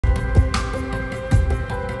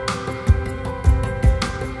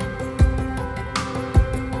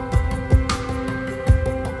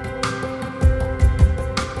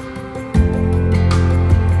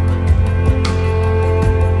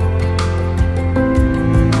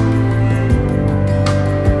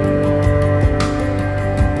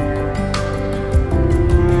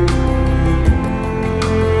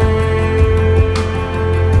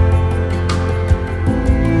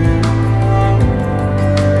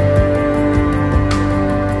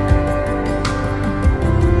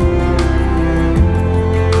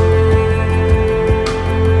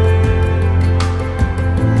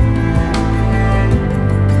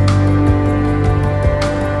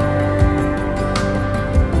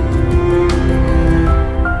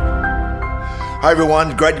Hi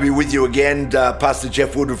everyone, great to be with you again. Pastor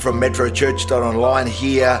Jeff Woodward from metrochurch online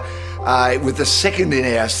here with the second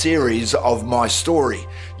in our series of My Story.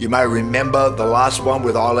 You may remember the last one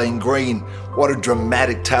with Eileen Green. What a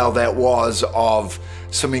dramatic tale that was of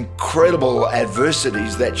some incredible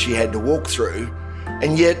adversities that she had to walk through.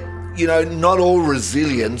 And yet, you know, not all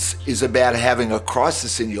resilience is about having a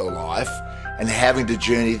crisis in your life and having to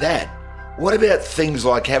journey that. What about things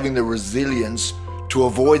like having the resilience to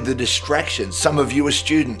avoid the distractions? Some of you are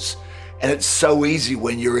students, and it's so easy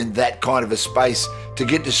when you're in that kind of a space to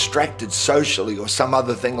get distracted socially or some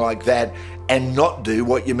other thing like that and not do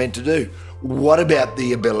what you're meant to do. What about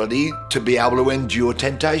the ability to be able to endure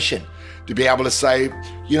temptation? To be able to say,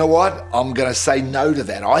 you know what, I'm going to say no to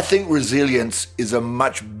that. I think resilience is a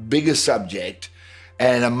much bigger subject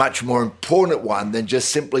and a much more important one than just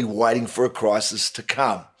simply waiting for a crisis to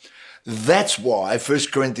come. That's why 1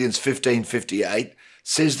 Corinthians 15:58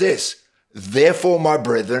 says this: therefore, my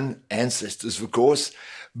brethren and sisters, of course,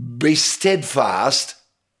 be steadfast,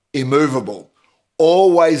 immovable,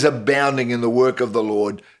 always abounding in the work of the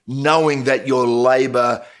Lord, knowing that your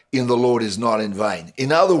labor in the Lord is not in vain.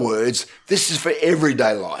 In other words, this is for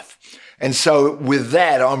everyday life. And so with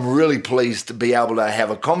that, I'm really pleased to be able to have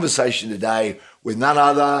a conversation today with none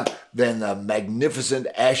other than the magnificent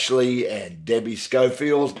Ashley and Debbie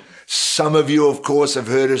Schofield. Some of you, of course, have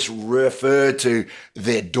heard us refer to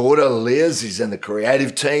their daughter, Liz, who's in the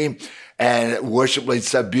creative team and worship leads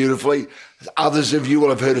so beautifully. Others of you will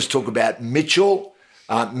have heard us talk about Mitchell,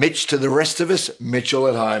 Mitch to the rest of us, Mitchell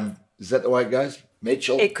at home. Is that the way it goes?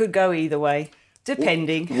 Mitchell? It could go either way,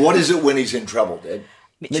 depending. What is it when he's in trouble, Deb?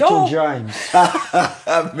 Mitchell James.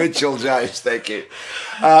 Mitchell James, thank you.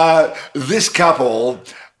 This couple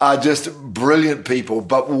are just brilliant people,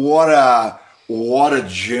 but what a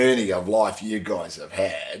journey of life you guys have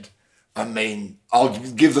had. I mean, I'll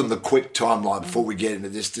give them the quick timeline before we get into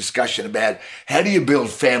this discussion about how do you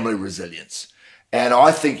build family resilience. And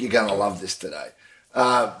I think you're going to love this today.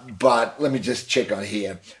 But let me just check on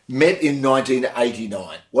here. Met in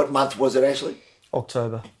 1989. What month was it, Ashley?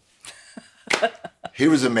 October. Here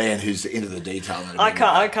was a man who's into the detail. I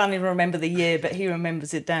can't even remember the year, but he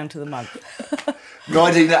remembers it down to the month.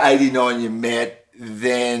 1989 you met,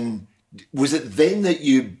 then was it then that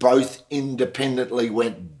you both independently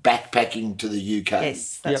went backpacking to the UK?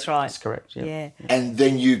 Yes, that's right. That's correct. Yep. Yeah. And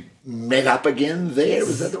then you met up again there? Yes,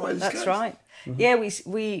 Was that the way this goes? that's right. Mm-hmm. Yeah,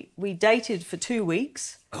 we dated for 2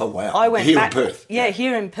 weeks. Oh, wow. I went here back, in Perth? Yeah,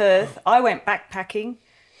 here in Perth. I went backpacking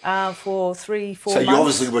for 3-4 months. So you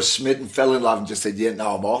obviously were smitten, fell in love and just said, yeah,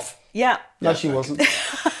 no, I'm off? Yeah. No, she wasn't.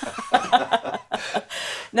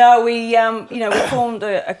 No, we formed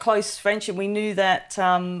a close friendship. We knew that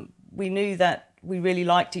we really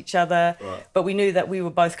liked each other, right. But we knew that we were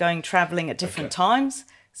both going travelling at different times.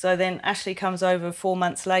 So then Ashley comes over 4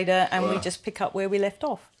 months later and we just pick up where we left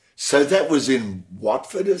off. So that was in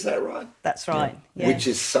Watford, is that right? That's right. Yeah. Which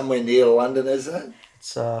is somewhere near London, is it?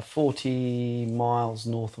 It's 40 miles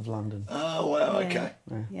north of London. Oh, wow, okay.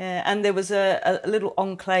 Yeah, and there was a little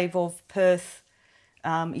enclave of Perth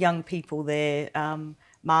young people there.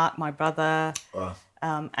 Mark, my brother,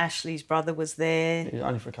 Ashley's brother was there. Yeah,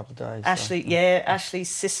 only for a couple of days. Ashley's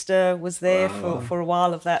sister was there for a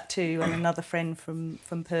while of that too, and another friend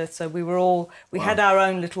from Perth. So we had our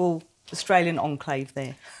own little Australian enclave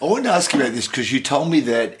there. I wanted to ask you about this because you told me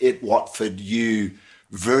that at Watford you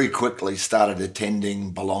very quickly started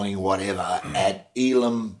attending, belonging, whatever, at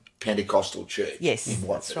Elam Pentecostal Church. Yes, in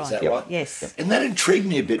Watford. that's Is right. that right? Yes. And that intrigued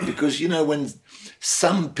me a bit because, you know, when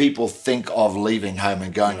some people think of leaving home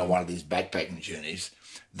and going on one of these backpacking journeys,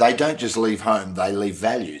 they don't just leave home, they leave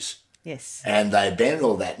values. Yes. And they abandon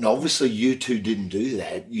all that. And obviously you two didn't do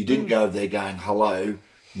that. You didn't go over there going, hello,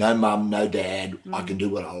 no mum, no dad, I can do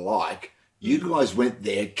what I like. You guys went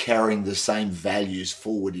there carrying the same values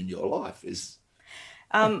forward in your life.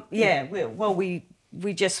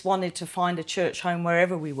 We just wanted to find a church home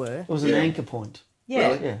wherever we were. It was an anchor point. Yeah.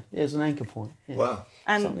 Really? Yeah, it was an anchor point. Yeah. Wow.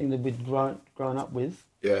 And something that we'd grown up with.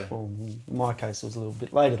 Yeah. Well, in my case, it was a little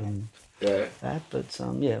bit later than that, but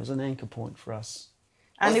it was an anchor point for us.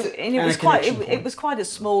 And it was quite a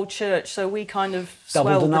small church, so we kind of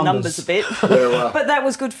Doubled swelled the numbers a bit. But that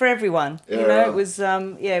was good for everyone. It was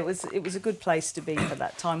it was a good place to be for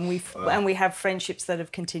that time. And we have friendships that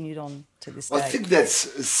have continued on to this day. I think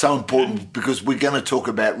that's so important because we're going to talk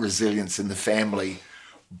about resilience in the family,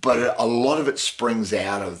 but a lot of it springs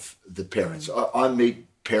out of the parents. I meet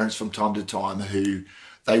parents from time to time who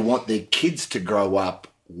they want their kids to grow up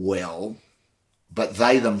well, but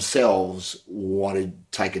they themselves want to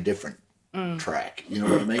take a different track. You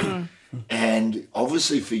know what I mean? And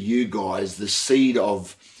obviously for you guys, the seed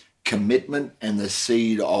of commitment and the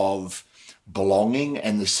seed of belonging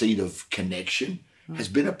and the seed of connection has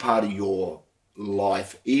been a part of your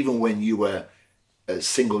life, even when you were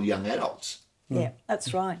single young adults. Yeah,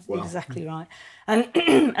 that's right. Wow. Exactly right. And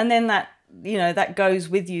and then that, you know, that goes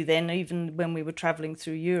with you then, even when we were traveling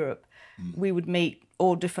through Europe, we would meet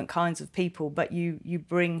all different kinds of people, but you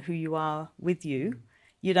bring who you are with you.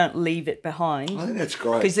 You don't leave it behind. I think that's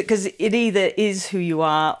great. Because it either is who you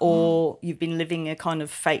are or you've been living a kind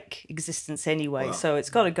of fake existence anyway. Wow. So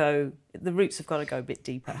it's got to go, the roots have got to go a bit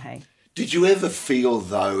deeper, hey? Did you ever feel,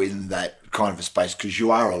 though, in that kind of a space, because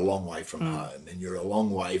you are a long way from home and you're a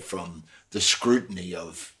long way from the scrutiny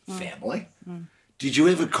of family, did you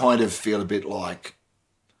ever kind of feel a bit like,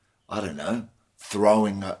 I don't know,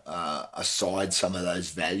 throwing aside some of those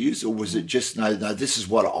values? Or was it just, no, this is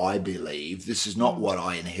what I believe. This is not what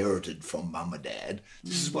I inherited from mum and dad.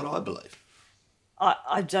 This is what I believe.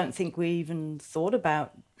 I don't think we even thought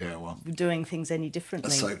about doing things any differently.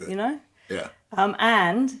 That's so good. You know? Yeah.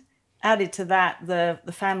 And added to that,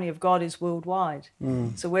 the family of God is worldwide.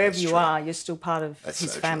 So wherever you are, you're still part of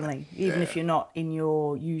His family, even if you're not in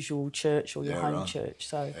your usual church or your home church.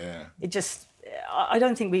 So it just, I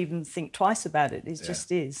don't think we even think twice about it. It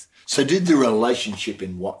just is. So did the relationship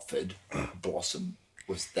in Watford blossom?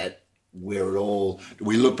 Was that where it all,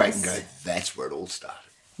 we look back and go, that's where it all started?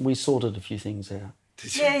 We sorted a few things out.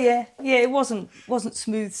 Did you? Yeah. It wasn't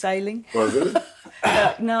smooth sailing. Was it?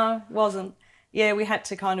 No, it wasn't. Yeah, we had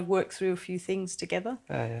to kind of work through a few things together.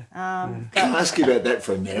 Can I ask you about that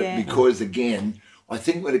for a minute? Because again, I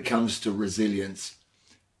think when it comes to resilience,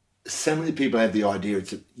 so many people have the idea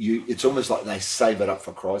it's almost like they save it up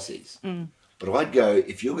for crises. But I'd go,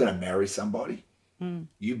 if you're going to marry somebody,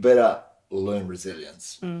 you better learn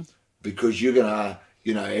resilience because you're going to,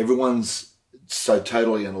 you know, everyone's so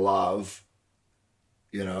totally in love,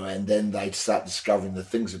 you know, and then they start discovering the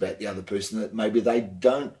things about the other person that maybe they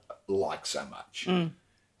don't like so much.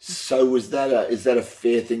 So is that a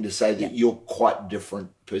fair thing to say that you're quite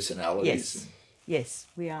different personalities? Yes,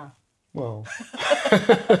 we are. Well,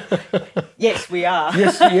 yes, we are.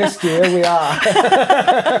 yes, dear, we are.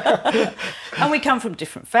 And we come from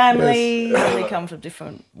different families, and we come from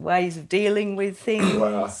different ways of dealing with things.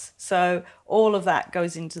 Wow. So all of that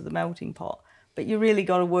goes into the melting pot. But you really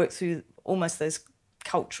got to work through almost those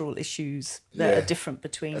cultural issues that are different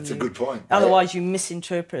between That's you. a good point. Otherwise, you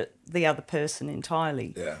misinterpret the other person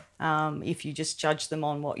entirely. Yeah. If you just judge them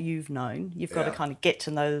on what you've known, you've got to kind of get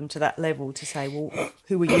to know them to that level to say, well,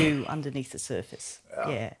 who are you underneath the surface?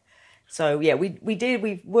 Yeah. So, yeah, we did.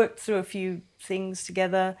 We worked through a few things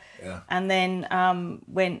together and then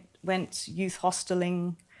went youth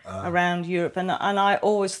hosteling around Europe. And I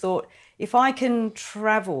always thought, if I can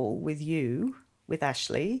travel with you, with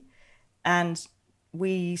Ashley, and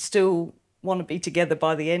we still want to be together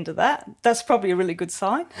by the end of that, that's probably a really good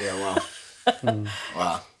sign. Yeah, wow.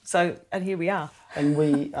 Wow. So, and here we are. And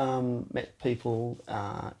we met people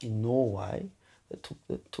in Norway that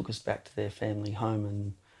took us back to their family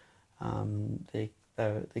home, and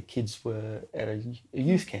their kids were at a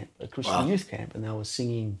youth camp, a Christian youth camp, and they were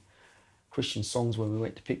singing Christian songs when we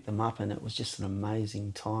went to pick them up, and it was just an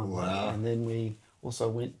amazing time. Wow. And then we also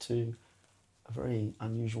went to a very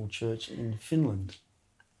unusual church in Finland.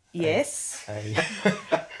 Yes.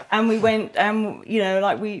 And we went, you know,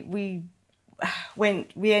 like we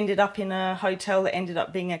ended up in a hotel that ended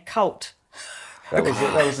up being a cult. That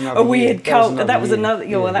was another a weird cult. That was year.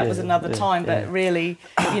 another time. But really,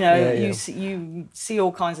 you know, you see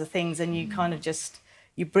all kinds of things, and you kind of just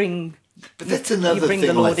you bring. But that's another thing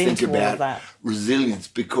I think about resilience,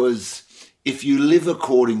 because if you live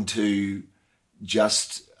according to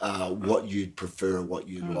just what you'd prefer, what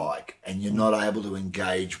you'd like, and you're not able to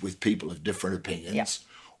engage with people of different opinions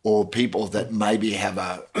or people that maybe have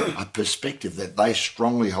a perspective that they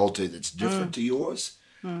strongly hold to that's different to yours,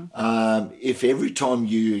 if every time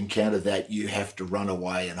you encounter that you have to run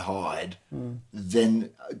away and hide, then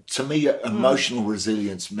to me emotional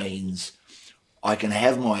resilience means I can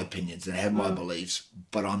have my opinions and have my beliefs,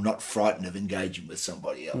 but I'm not frightened of engaging with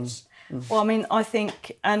somebody else. Well, I mean, I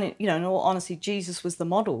think, and you know, in all honesty, Jesus was the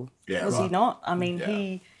model, was he not? I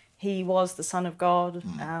mean, he was the Son of God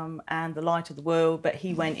and the light of the world, but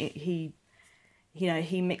he went, he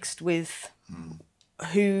mixed with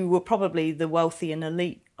who were probably the wealthy and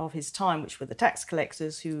elite of his time, which were the tax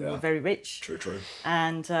collectors who were very rich. True.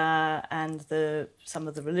 And some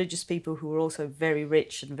of the religious people who were also very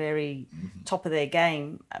rich and very top of their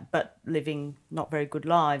game, but living not very good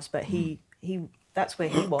lives. But he that's where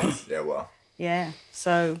he was. Yeah, well. Yeah.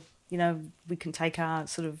 So, you know, we can take our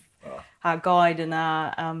sort of our guide and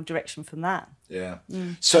our direction from that. Yeah.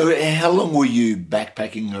 So how long were you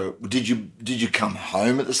backpacking? Or did you come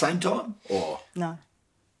home at the same time? Or No,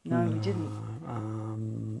 we didn't.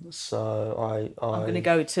 So I'm going to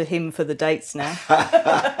go to him for the dates now.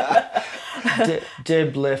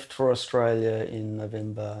 Deb left for Australia in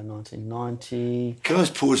November 1990. can I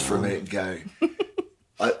just pause for a minute and go,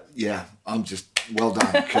 I'm just well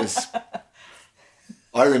done, because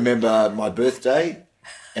I remember my birthday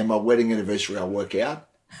and my wedding anniversary I work out,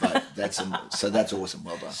 but that's awesome.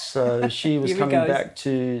 Well done. So she was Here he coming goes. back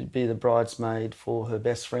to be the bridesmaid for her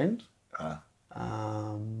best friend.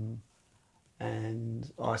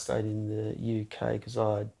 And I stayed in the UK because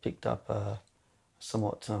I picked up a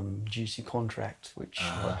somewhat juicy contract, which...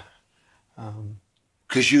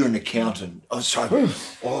 Because you're an accountant. Oh, sorry.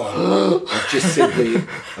 I've just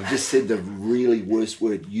said the really worst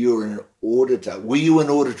word. You're an auditor. Were you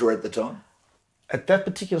an auditor at the time? At that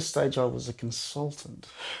particular stage, I was a consultant.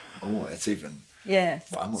 Oh, that's even... Yeah.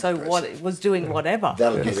 far more So impressive. what it was doing whatever.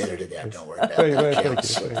 That'll get edited out. Don't worry about Very, that. very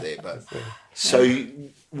Accounts thank you. slip there, but so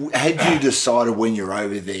had you decided when you're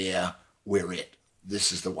over there, we're it?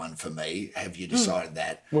 This is the one for me. Have you decided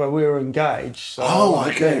that? Well, we were engaged. So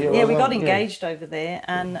okay. Yeah, we got engaged over there,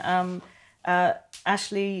 and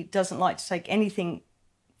Ashley doesn't like to take anything,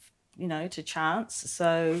 to chance.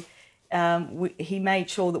 So he made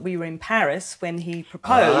sure that we were in Paris when he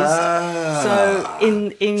proposed. So in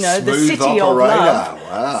the Smooth city of operator. love.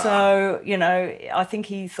 Wow. So I think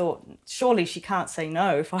he thought, surely she can't say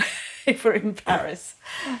no if we're in Paris.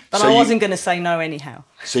 But So I wasn't going to say no anyhow.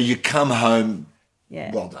 So you come home.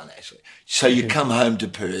 Yeah. Well done, Ashley. So you come home to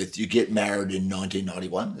Perth. You get married in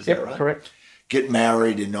 1991. Is that right? Correct. Get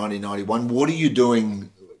married in 1991. What are you doing?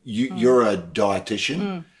 You're a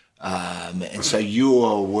dietitian. And so you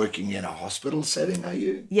are working in a hospital setting, are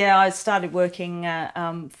you? Yeah, I started working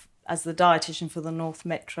as the dietitian for the North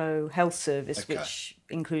Metro Health Service, which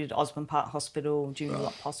included Osborne Park Hospital,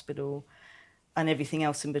 Joondalup Hospital, and everything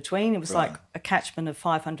else in between. It was like a catchment of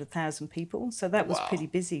 500,000 people. So that was pretty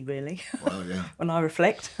busy, really, when I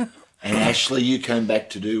reflect. And Ashley, you came back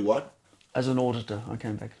to do what? As an auditor, I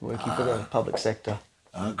came back working for the public sector.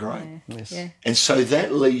 Oh, great. Yes. Yeah. And so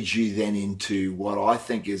that leads you then into what I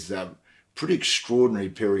think is a pretty extraordinary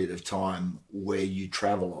period of time where you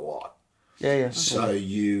travel a lot. Yeah. So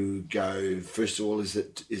you go, first of all, is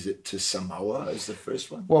it to Samoa as the first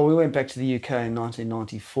one? Well, we went back to the UK in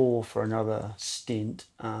 1994 for another stint.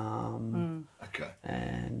 Okay.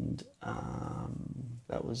 And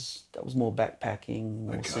that was more backpacking,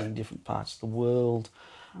 more seeing different parts of the world.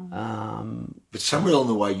 But somewhere along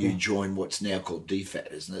the way you joined what's now called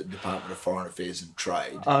DFAT, isn't it? Department of Foreign Affairs and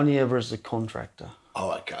Trade. Only ever as a contractor.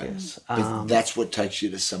 Oh, okay. Yes. But that's what takes you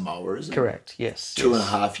to Samoa, isn't it? Correct, yes.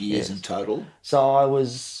 2.5 years in total? So I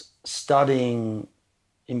was studying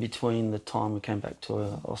in between the time we came back to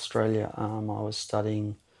Australia. I was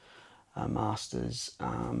studying a master's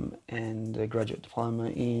and a graduate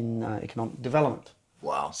diploma in economic development.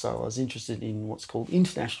 Wow. So I was interested in what's called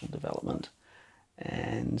international development.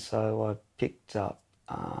 And so I picked up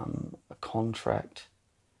a contract,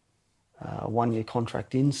 a 1-year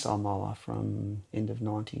contract in Samoa from end of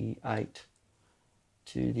 98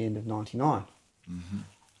 to the end of 99.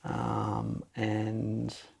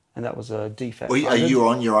 And that was a DFAT. Well, are you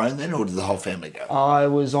on your own then, or did the whole family go? I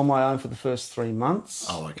was on my own for the first 3 months,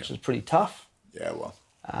 which was pretty tough. Yeah, well.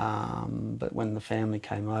 But when the family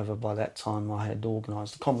came over, by that time I had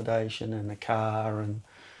organised accommodation and a car and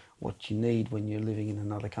what you need when you're living in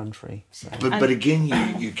another country. So. But again,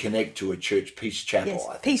 you connect to a church, Peace Chapel. Yes,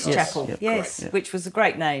 I think. Peace Chapel, yes, which was a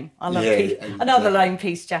great name. I love Peace. Exactly. Another name,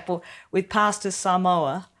 Peace Chapel, with Pastor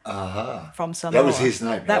Samoa from Samoa. That was his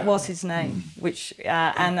name. That was his name, which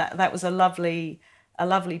and that was a lovely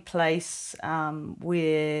place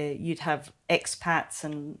where you'd have expats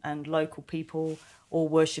and local people all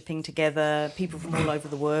worshipping together, people from all over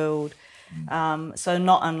the world. So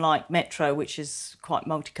not unlike Metro, which is quite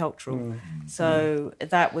multicultural. So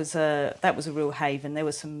that was a real haven. There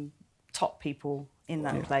were some top people in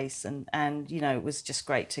that place, and it was just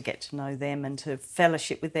great to get to know them and to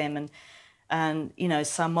fellowship with them, and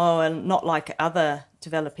Samoa, not like other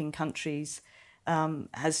developing countries,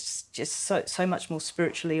 has just so much more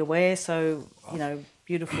spiritually aware. So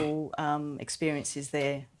beautiful experiences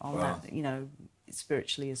there on that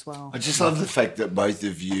spiritually as well. I just love the fact that both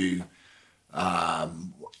of you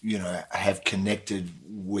have connected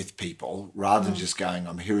with people rather than just going,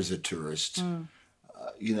 I'm here as a tourist.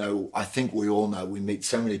 I think we all know we meet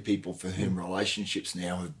so many people for whom relationships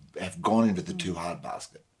now have gone into the too hard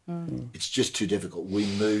basket. It's just too difficult. We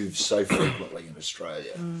move so frequently in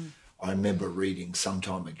Australia. I remember reading some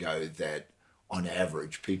time ago that on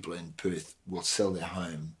average, people in Perth will sell their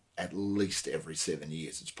home at least every 7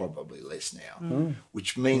 years. It's probably less now,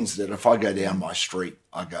 which means that if I go down my street,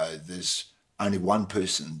 I go, there's only one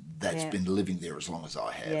person that's been living there as long as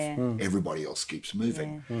I have. Yeah. Everybody else keeps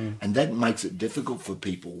moving. And that makes it difficult for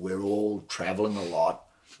people. We're all traveling a lot,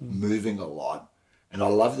 moving a lot. And I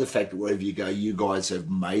love the fact that wherever you go, you guys have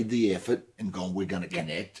made the effort and gone, we're going to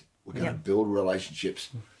connect, we're going to build relationships,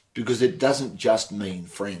 because it doesn't just mean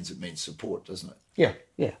friends, it means support, doesn't it? Yeah,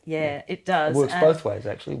 it does. It works both ways,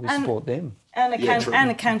 actually. We support them. And,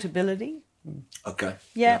 accountability. Okay.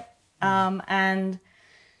 Yeah.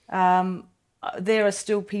 There are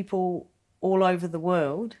still people all over the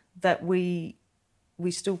world that we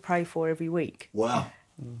still pray for every week. Wow.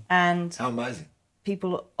 And how amazing.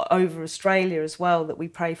 People over Australia as well that we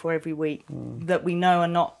pray for every week, that we know are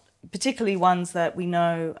not, particularly ones that we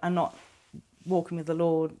know are not walking with the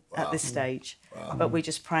Lord at this stage, but we're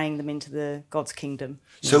just praying them into the God's kingdom.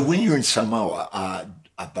 So when you're in Samoa,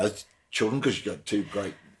 are both children, because you've got two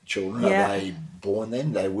great children, are they born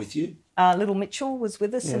then? They're with you? Little Mitchell was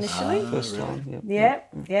with us initially. First time,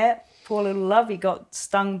 Yeah. Poor little love. He got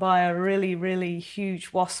stung by a really, really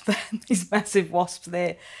huge wasp, these massive wasps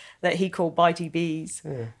there that he called bitey bees.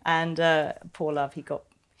 Yeah. And poor love, he got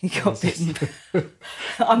bitten.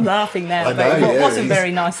 I'm laughing now, I know, but it wasn't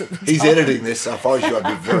very nice at the time. He's editing this, so I probably should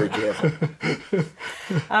be very careful.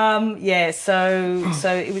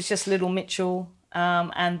 So it was just little Mitchell,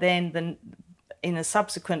 and then in a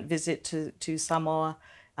subsequent visit to Samoa,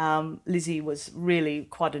 Lizzie was really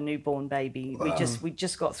quite a newborn baby. Wow. We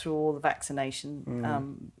just got through all the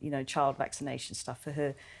vaccination, child vaccination stuff for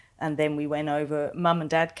her, and then we went over. Mum and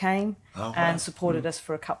Dad came and supported us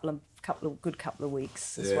for a couple of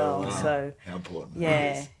weeks as well. Wow. So how important.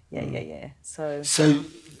 Yeah. So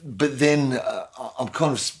but then I'm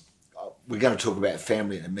kind of. We're going to talk about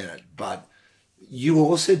family in a minute, but you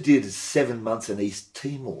also did 7 months in East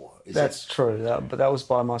Timor. That's true, but that was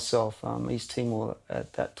by myself. East Timor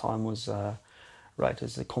at that time was rated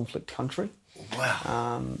as a conflict country.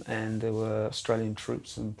 Wow. And there were Australian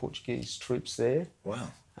troops and Portuguese troops there. Wow.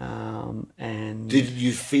 And did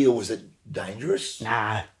you feel, was it dangerous?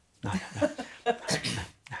 No.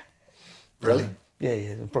 Really?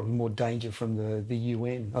 Yeah, probably more danger from the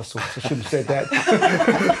UN. I shouldn't have said that.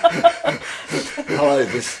 Hello,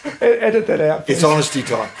 edit that out. It's honesty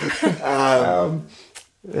time.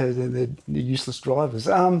 They're useless drivers.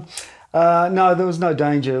 No, there was no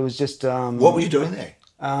danger. It was just. What were you doing there?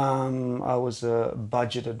 I was a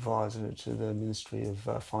budget advisor to the Ministry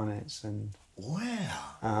of Finance, and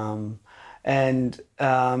wow.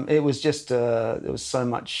 It was just there was so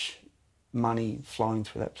much money flowing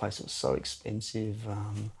through that place. It was so expensive.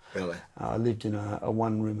 Really? I lived in a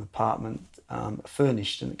one-room apartment,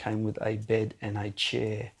 furnished, and it came with a bed and a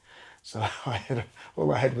chair. So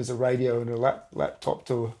all I had was a radio and a laptop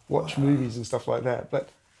to watch movies and stuff like that. But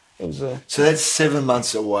it was So that's 7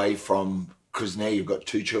 months away from, because now you've got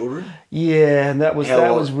two children? Yeah, and that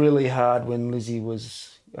was really hard when Lizzie was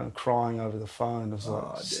crying over the phone. It was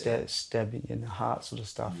like stabbing in the heart sort of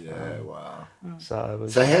stuff. Yeah, wow. So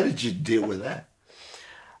how did you deal with that?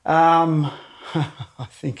 I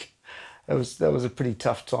think that was a pretty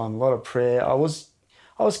tough time. A lot of prayer. I was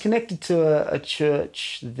connected to a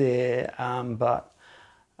church there, but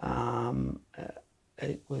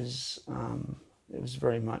it was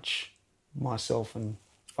very much myself and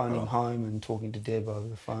phoning home and talking to Deb over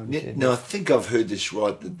the phone. Now, I think I've heard this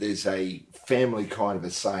right, that there's a family kind of a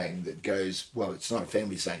saying that goes, well, it's not a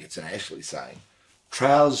family saying, it's an Ashley saying,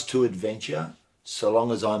 trails to adventure so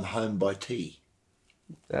long as I'm home by tea.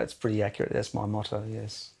 That's pretty accurate. That's my motto,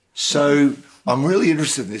 yes. So I'm really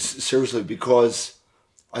interested in this, seriously, because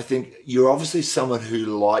I think you're obviously someone who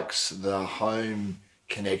likes the home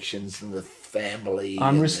connections and the family.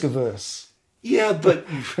 I'm risk averse. Yeah, but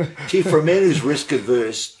gee, for a man who's risk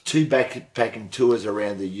averse, 2 backpacking tours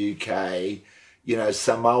around the UK,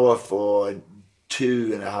 Samoa for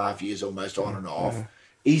 2.5 years almost on and off,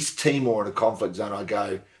 East Timor in a conflict zone, I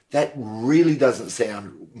go, that really doesn't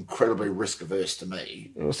sound incredibly risk averse to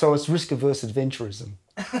me. So it's risk averse adventurism.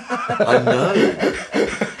 I know.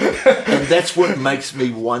 And that's what makes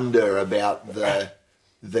me wonder about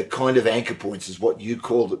the kind of anchor points, is what you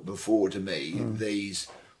called it before to me, these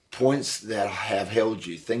points that have held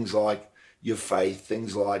you, things like your faith,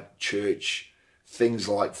 things like church, things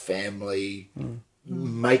like family,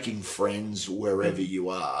 making friends wherever you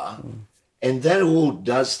are. And that all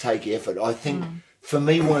does take effort. I think for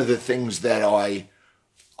me, one of the things that I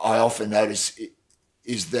often notice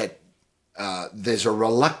is that there's a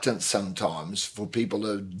reluctance sometimes for people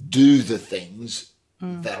to do the things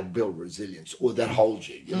that'll build resilience, or that holds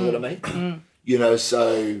you. You know what I mean? You know,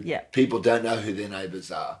 so people don't know who their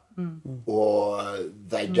neighbours are, or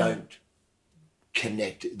they don't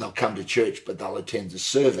connect. They'll come to church, but they'll attend the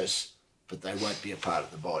service, but they won't be a part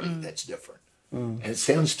of the body. That's different. And it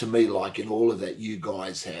sounds to me like in all of that, you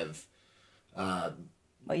guys have... well,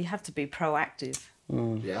 you have to be proactive.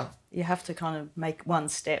 Yeah. You have to kind of make one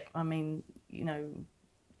step. I mean, you know,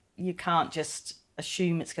 you can't just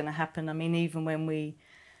assume it's going to happen. I mean, even when we,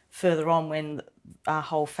 further on, when our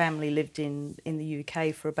whole family lived in the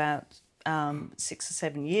UK for about 6 or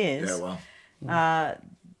 7 years,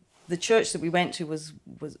 the church that we went to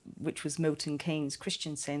which was Milton Keynes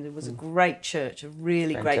Christian Centre, was a great church, a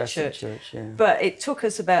really Fantastic great church. yeah. But it took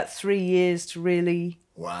us about 3 years to really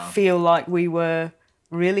feel like we were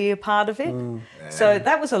really a part of it. So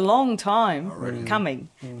that was a long time coming.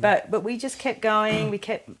 But we just kept going. We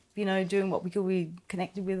kept, you know, doing what we could. We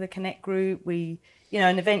connected with a Connect group. We, you know,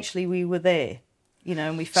 and eventually we were there, you know,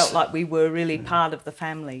 and we felt like we were really part of the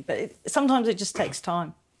family. But sometimes it just takes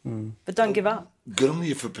time. But don't give up. Good on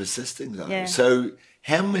you for persisting, though. Yeah. So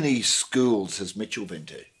how many schools has Mitchell been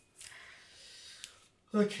to?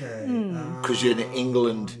 Okay. Because you're in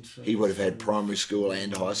England, he would have had primary school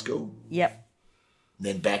and high school. Yep. And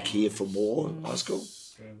then back here for more high school.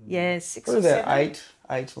 Yeah, 6 What or about 7.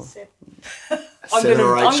 eight or... I'm 7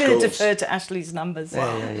 or 8 going to schools. defer to Ashley's numbers.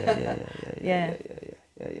 Yeah.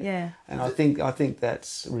 And I think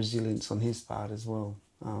that's resilience on his part as well.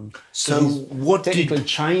 So he's what technically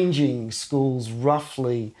changing schools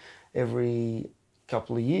roughly every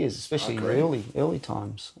couple of years, especially in early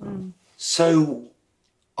times. So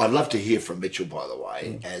I'd love to hear from Mitchell, by the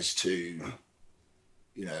way, as to,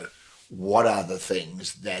 you know, what are the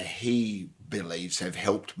things that he believes have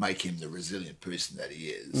helped make him the resilient person that he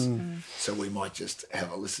is. So we might just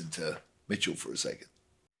have a listen to Mitchell for a second.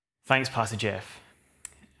 Thanks, Pastor Jeff.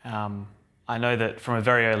 I know that from a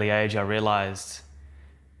very early age, I realised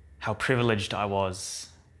how privileged I was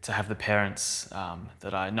to have the parents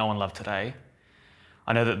that I know and love today.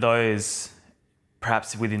 I know that those,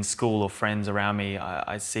 perhaps within school or friends around me,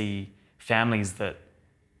 I see families that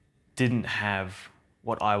didn't have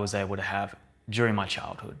what I was able to have during my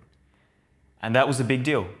childhood. And that was a big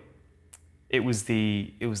deal. It was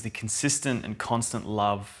the consistent and constant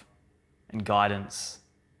love and guidance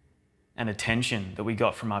and attention that we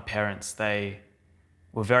got from our parents. They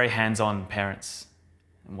were very hands-on parents.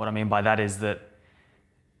 And what I mean by that is that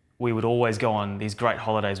we would always go on these great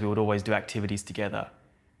holidays, we would always do activities together.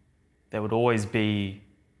 There would always be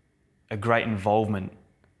a great involvement.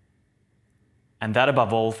 And that,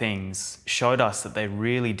 above all things, showed us that they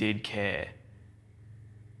really did care.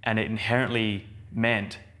 And it inherently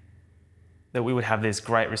meant that we would have this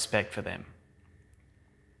great respect for them.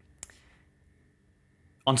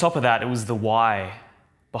 On top of that, it was the why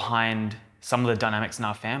behind some of the dynamics in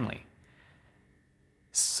our family.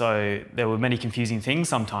 So there were many confusing things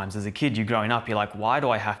sometimes. As a kid, you're growing up, you're like, why do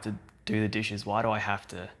I have to do the dishes? Why do I have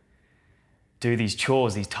to do these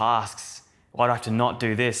chores, these tasks? Why do I have to not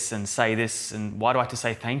do this and say this? And why do I have to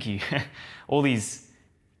say thank you? all these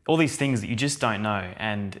things that you just don't know.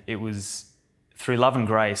 And it was through love and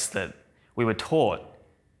grace that we were taught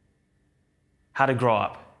how to grow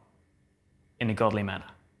up in a godly manner.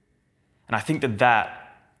 And I think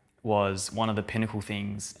that was one of the pinnacle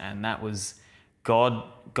things, and that was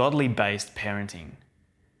godly-based parenting.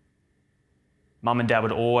 Mum and Dad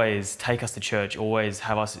would always take us to church, always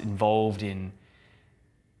have us involved in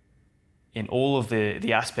all of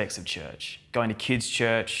the aspects of church. Going to kids'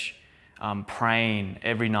 church, praying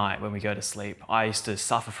every night when we go to sleep. I used to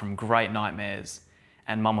suffer from great nightmares,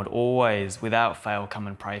 and Mum would always, without fail, come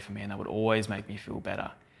and pray for me, and that would always make me feel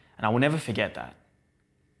better. And I will never forget that.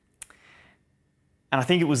 And I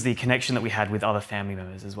think it was the connection that we had with other family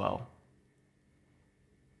members as well.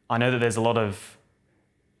 I know that there's a lot of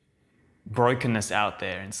brokenness out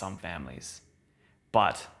there in some families,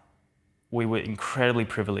 but we were incredibly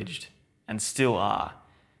privileged, and still are,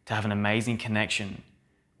 to have an amazing connection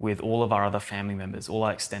with all of our other family members, all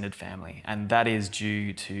our extended family. And that is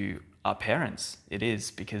due to our parents. It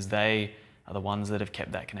is, because they are the ones that have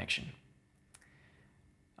kept that connection.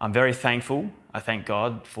 I'm very thankful. I thank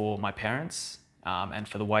God for my parents and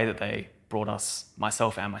for the way that they brought us,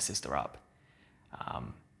 myself and my sister, up.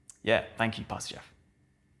 Thank you, Pastor Jeff.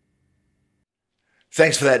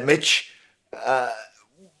 Thanks for that, Mitch.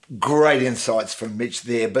 Great insights from Mitch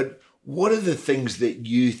there. But what are the things that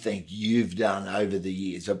you think you've done over the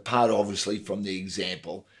years, apart obviously from the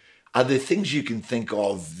example? Are there things you can think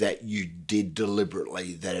of that you did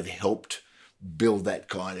deliberately that have helped build that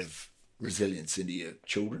kind of resilience into your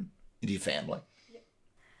children, into your family?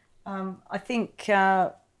 I think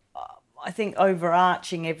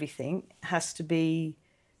overarching everything has to be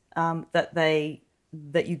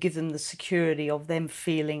that you give them the security of them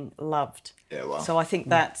feeling loved. Yeah, well. So I think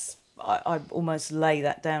that's I almost lay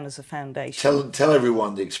that down as a foundation. Tell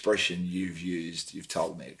everyone the expression you've used. You've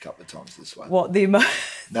told me a couple of times this one. What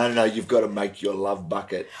No, you've got to make your love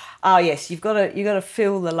bucket. Oh yes, you've got to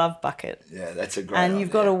fill the love bucket. Yeah, that's a great And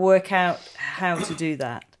you've got to work out how to do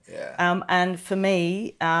that. Yeah. And for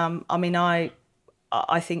me, I mean, I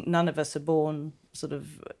think none of us are born sort of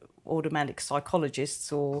automatic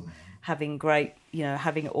psychologists or having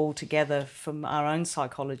having it all together from our own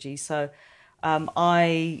psychology. So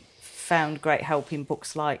I found great help in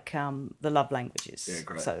books like The Love Languages. Yeah,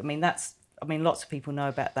 great. So I mean, lots of people know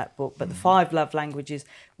about that book, but the 5 love languages,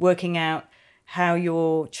 working out how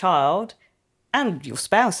your child and your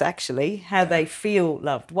spouse actually, how they feel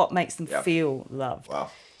loved, what makes them feel loved.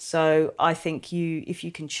 Wow. So I think if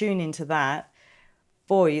you can tune into that,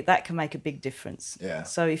 boy, that can make a big difference. Yeah.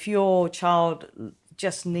 So if your child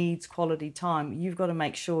just needs quality time, you've got to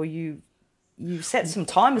make sure you set some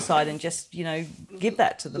time aside and just, give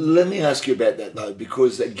that to them. Let me ask you about that though,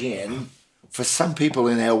 because again, for some people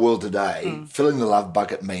in our world today, filling the love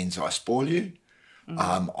bucket means I spoil you.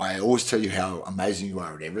 I always tell you how amazing you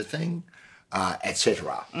are at everything,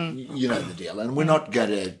 etc. You know the deal. And we're not going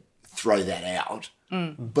to throw that out.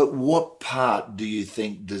 But what part do you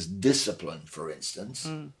think does discipline, for instance,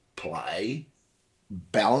 play,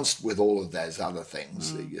 balanced with all of those other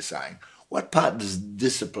things that you're saying? What part does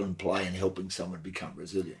discipline play in helping someone become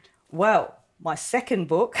resilient? Well, my second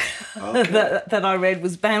book that I read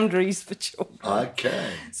was Boundaries for Children.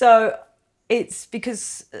 Okay. So it's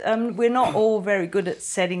because we're not all very good at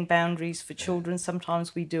setting boundaries for children.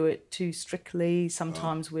 Sometimes we do it too strictly.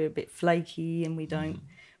 Sometimes we're a bit flaky and we don't.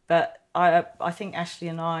 But I think Ashley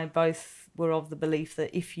and I both were of the belief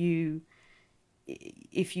that if you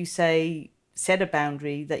set a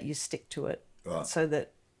boundary, that you stick to it, so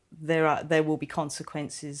that there will be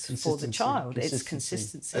consequences for the child. It's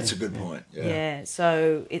consistency. That's a good point. Yeah.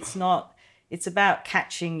 So it's about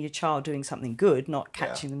catching your child doing something good, not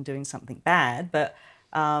catching them doing something bad. But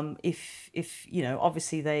if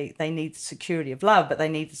obviously they need the security of love, but they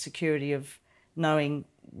need the security of knowing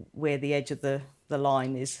where the edge of the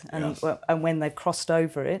line is, and when they've crossed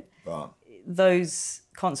over it, those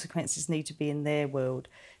consequences need to be in their world.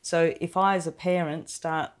 So if I as a parent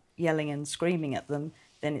start yelling and screaming at them,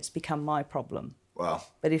 then it's become my problem. Wow.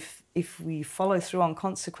 But if we follow through on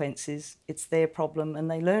consequences, it's their problem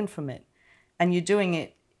and they learn from it. And you're doing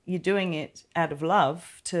it out of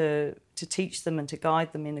love to teach them and to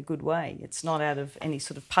guide them in a good way. It's not out of any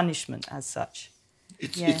sort of punishment as such.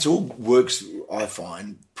 It's all works, I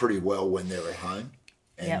find, pretty well when they're at home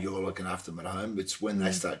and you're looking after them at home. It's when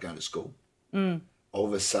they start going to school. All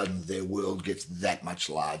of a sudden their world gets that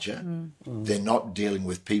much larger. They're not dealing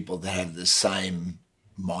with people that have the same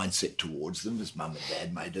mindset towards them as mum and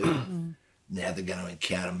dad may do. Now they're going to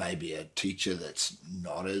encounter maybe a teacher that's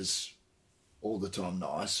not as all the time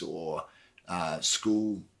nice, or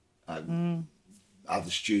school, other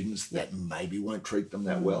students that maybe won't treat them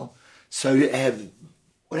that well. So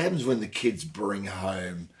what happens when the kids bring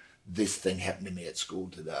home, this thing happened to me at school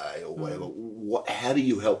today or whatever? How do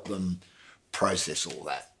you help them process all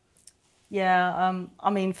that? Yeah, I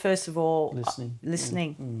mean, first of all,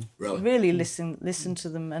 listening. Really listen to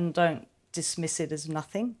them and don't dismiss it as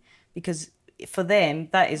nothing, because for them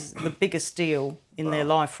that is the biggest deal in their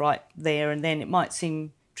life right there. And then it might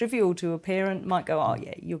seem trivial to a parent, might go, oh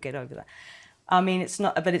yeah, you'll get over that. I mean, it's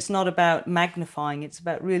not about magnifying, it's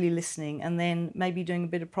about really listening and then maybe doing a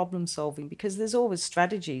bit of problem solving, because there's always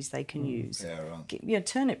strategies they can use. Yeah, right.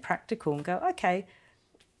 Turn it practical and go, okay,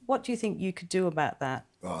 what do you think you could do about that?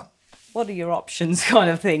 Right. What are your options, kind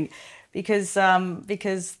of thing? Because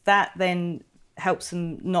that then helps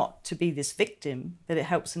them not to be this victim, but it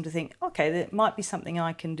helps them to think, okay, there might be something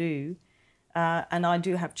I can do, and I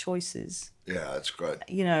do have choices. Yeah, that's great.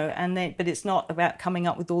 But it's not about coming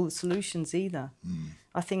up with all the solutions either.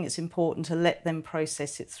 I think it's important to let them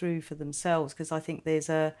process it through for themselves, because I think there's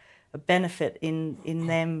a benefit in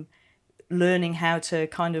them learning how to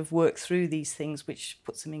kind of work through these things, which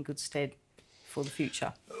puts them in good stead for the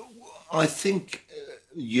future. I think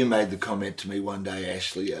you made the comment to me one day,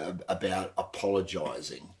 Ashley, about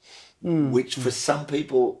apologising, which for some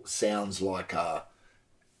people sounds like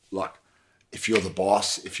if you're the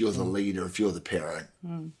boss, if you're the leader, if you're the parent,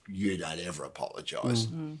 you don't ever apologise.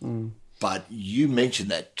 But you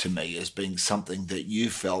mentioned that to me as being something that you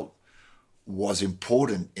felt was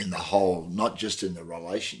important in the whole, not just in the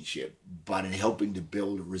relationship, but in helping to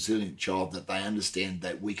build a resilient child, that they understand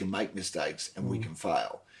that we can make mistakes and we can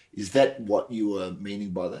fail. Is that what you were meaning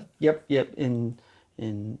by that? Yep. In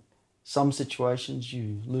some situations,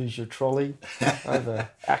 you lose your trolley over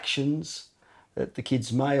actions that the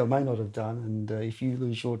kids may or may not have done, and if you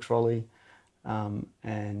lose your trolley,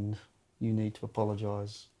 and you need to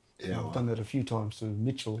apologise. Yeah, I've done that a few times to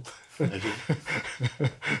Mitchell.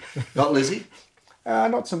 Not Lizzie?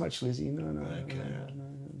 Not so much Lizzie, no. Okay. No.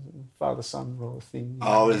 Father-son role thing.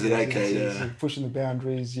 Oh, is it? Okay, yeah. Pushing the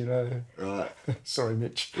boundaries, Right. Sorry,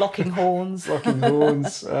 Mitch. Locking horns. Locking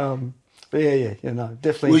horns. But yeah,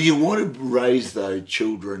 definitely. Well, you want to raise, though,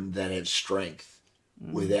 children that have strength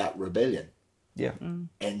without rebellion. Yeah.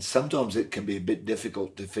 And sometimes it can be a bit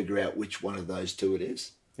difficult to figure out which one of those two it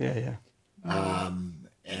is. Yeah.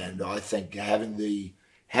 And I think having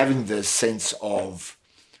the sense of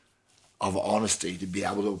honesty to be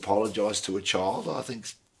able to apologise to a child, I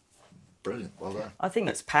think's brilliant. Well done. I think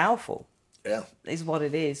it's powerful. Yeah. Is what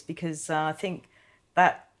it is, because I think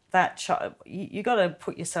that child, you got to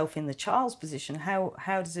put yourself in the child's position. How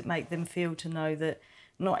does it make them feel to know that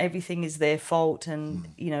not everything is their fault, and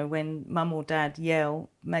when mum or dad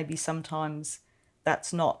yell, maybe sometimes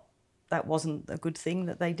that wasn't a good thing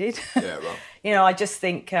that they did. Yeah, right. I just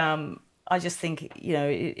think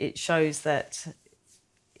it shows that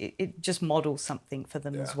it just models something for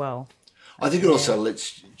them as well. I think it also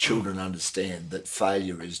lets children understand that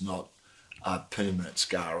failure is not a permanent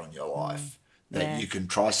scar on your life. That you can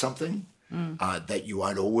try something, that you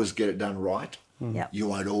won't always get it done right. Yep. You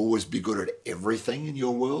won't always be good at everything in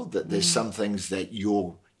your world. That there's some things that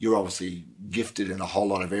you're obviously gifted in a whole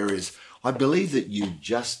lot of areas. I believe that you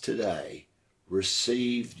just today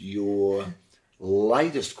received your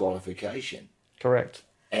latest qualification. Correct.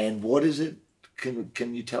 And what is it?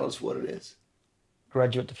 Can you tell us what it is?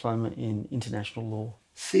 Graduate diploma in international law.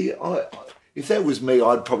 See, if that was me,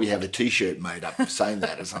 I'd probably have a T-shirt made up saying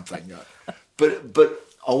that or something. But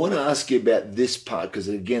I want to ask you about this part, because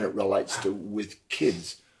again, it relates to with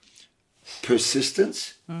kids.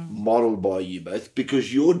 Persistence, modelled by you both,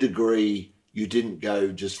 because your degree, you didn't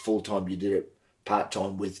go just full-time, you did it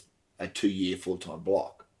part-time with a 2-year full-time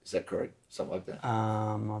block. Is that correct? Something like that?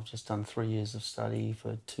 I've just done 3 years of study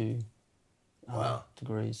for 2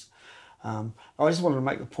 degrees. I just wanted to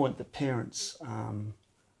make the point that parents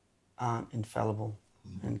aren't infallible,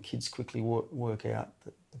 and kids quickly work out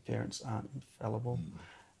that the parents aren't infallible.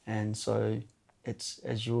 And so it's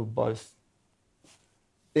as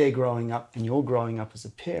they're growing up and you're growing up as a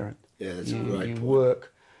parent. Yeah, that's a great point.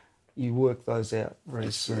 You work those out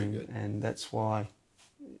very soon, and that's why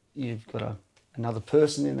you've got another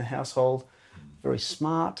person in the household, very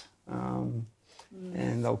smart, and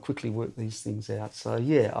they'll quickly work these things out. So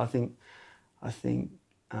yeah, I think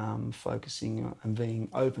focusing on and being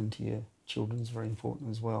open to your children is very important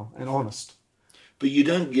as well, and honest. But you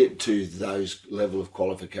don't get to those level of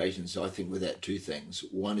qualifications, I think, without two things.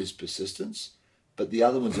 One is persistence, but the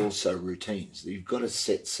other one's also routines. You've got to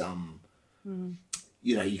set some,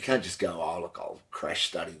 you can't just go, oh, look, I'll crash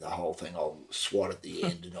study the whole thing, I'll SWAT at the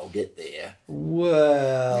end and I'll get there.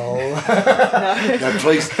 Well... No,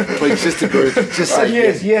 please, just agree. Just say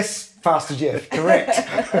yes, Pastor Jeff, correct.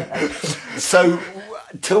 So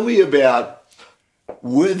tell me about,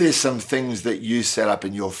 were there some things that you set up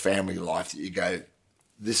in your family life that you go,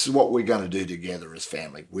 this is what we're going to do together as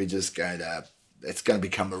family. We're just going to, it's going to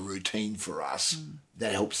become a routine for us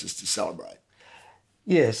that helps us to celebrate.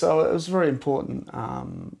 Yeah, so it was very important,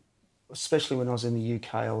 especially when I was in the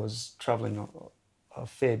UK. I was travelling a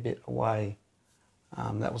fair bit away.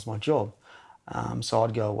 That was my job. So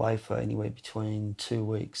I'd go away for anywhere between 2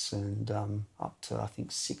 weeks and up to, I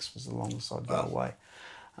think, 6 was the longest I'd go away.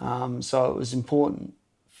 So it was important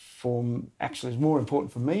actually it was more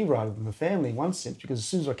important for me rather than the family in one sense, because as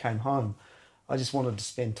soon as I came home, I just wanted to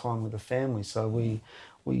spend time with the family. So we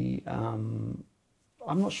I'm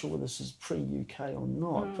not sure whether this is pre-UK or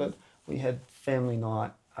not, but we had family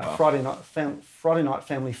night, Friday night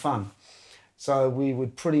family fun. So we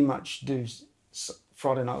would pretty much do,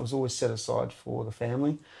 Friday night was always set aside for the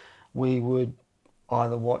family. We would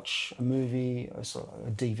either watch a movie, a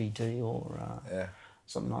DVD or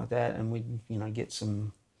something like that, and we'd get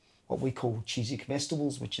some what we call cheesy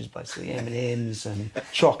comestibles, which is basically M&Ms and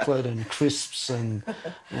chocolate and crisps and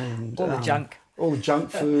all the junk. All the junk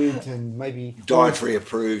food, and maybe dietary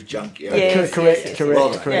approved junk.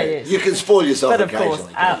 Correct. You can spoil yourself but occasionally. Of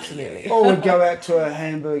course, absolutely. Or we'd go out to a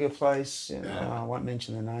hamburger place. I won't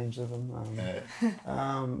mention the names of them.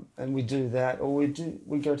 And we do that, or we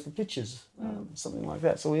go to the pictures, something like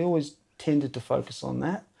that. So we always tended to focus on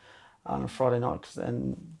that on a Friday night,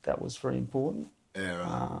 and that was very important. Yeah,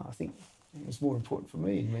 right. I think It was more important for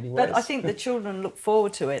me in many ways. But I think the children look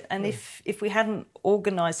forward to it. And if we hadn't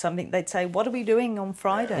organised something, they'd say, what are we doing on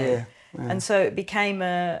Friday? Yeah. And so it became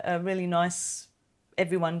a really nice,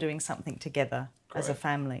 everyone doing something together as a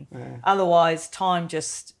family. Yeah. Otherwise, time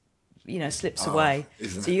just, slips away.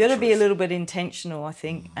 So you got to be a little bit intentional, I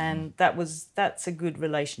think. And that's a good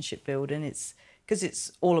relationship build. And it's because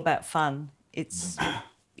it's all about fun. It's,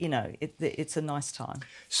 it's a nice time.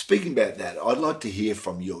 Speaking about that, I'd like to hear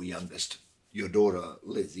from your youngest, your daughter,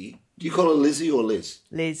 Lizzie. Do you call her Lizzie or Liz?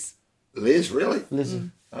 Liz. Liz, really?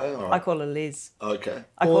 Lizzie. Oh, all right. I call her Liz. Okay.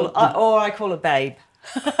 I call her Babe.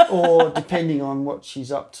 Or depending on what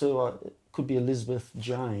she's up to, it could be Elizabeth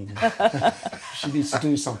Jane. She needs to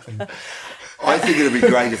do something. I think it'd be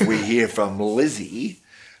great if we hear from Lizzie,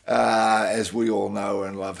 as we all know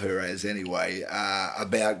and love her as anyway,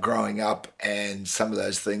 about growing up and some of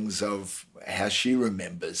those things of how she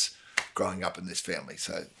remembers growing up in this family.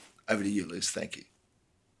 So over to you, Liz. Thank you.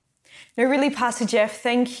 No, really, Pastor Jeff,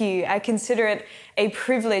 thank you. I consider it a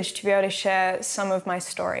privilege to be able to share some of my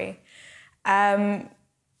story.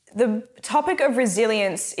 The topic of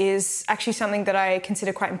resilience is actually something that I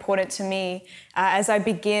consider quite important to me as I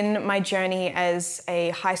begin my journey as a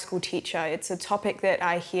high school teacher. It's a topic that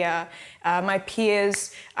I hear my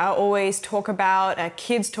peers always talk about,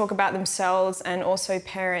 kids talk about themselves, and also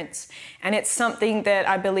parents. And it's something that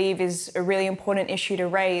I believe is a really important issue to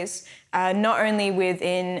raise, not only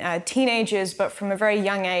within teenagers, but from a very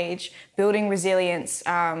young age. Building resilience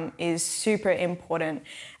is super important.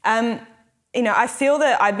 I feel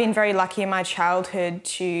that I've been very lucky in my childhood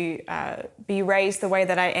to be raised the way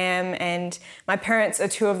that I am, and my parents are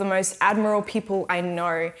two of the most admirable people I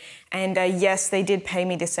know, and yes, they did pay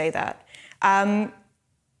me to say that.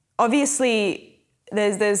 Obviously,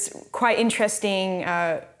 there's quite interesting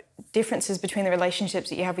differences between the relationships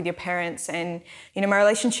that you have with your parents, and my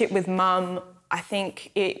relationship with Mum, I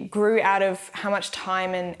think it grew out of how much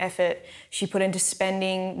time and effort she put into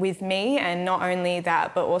spending with me, and not only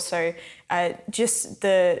that, but also just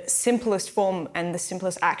the simplest form and the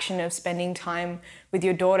simplest action of spending time with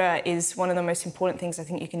your daughter is one of the most important things I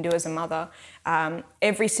think you can do as a mother.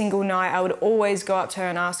 Every single night I would always go up to her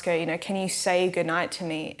and ask her, can you say goodnight to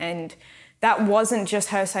me? And that wasn't just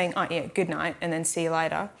her saying, oh yeah, good night, and then see you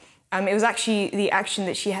later. It was actually the action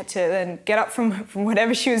that she had to then get up from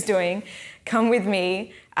whatever she was doing, come with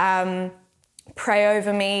me, pray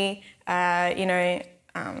over me,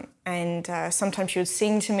 and sometimes she would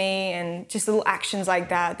sing to me, and just little actions like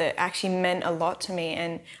that actually meant a lot to me.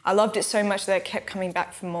 And I loved it so much that I kept coming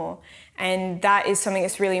back for more. And that is something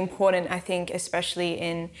that's really important, I think, especially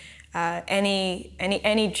in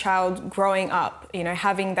any child growing up,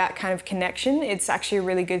 having that kind of connection. It's actually a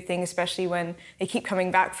really good thing, especially when they keep coming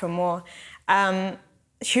back for more.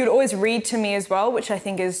 She would always read to me as well, which I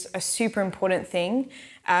think is a super important thing.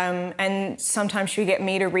 And sometimes she would get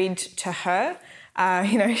me to read to her.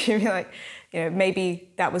 She'd be like,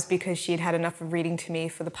 maybe that was because she'd had enough of reading to me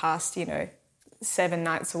for the past, 7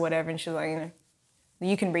 nights or whatever. And she was like,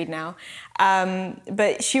 you can read now.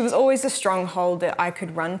 But she was always a stronghold that I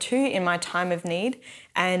could run to in my time of need,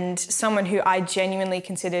 and someone who I genuinely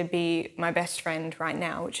consider to be my best friend right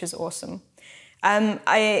now, which is awesome.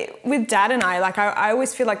 With Dad and I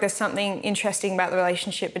always feel like there's something interesting about the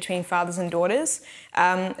relationship between fathers and daughters.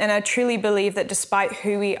 And I truly believe that despite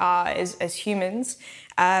who we are as humans,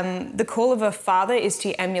 the call of a father is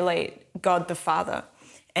to emulate God the Father.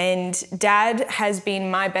 And Dad has been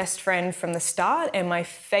my best friend from the start and my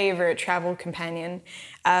favourite travel companion.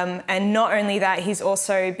 And not only that, he's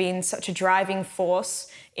also been such a driving force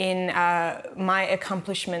in my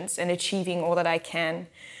accomplishments and achieving all that I can.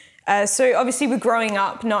 So obviously with growing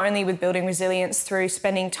up, not only with building resilience through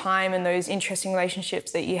spending time and those interesting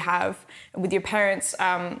relationships that you have with your parents,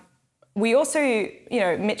 we also,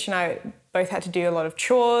 Mitch and I both had to do a lot of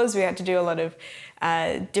chores. We had to do a lot of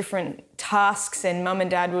different tasks, and Mum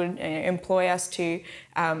and Dad would employ us to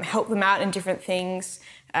help them out in different things.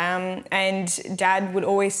 And Dad would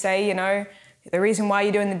always say, the reason why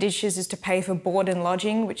you're doing the dishes is to pay for board and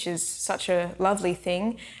lodging, which is such a lovely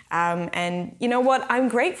thing. And you know what? I'm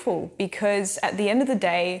grateful, because at the end of the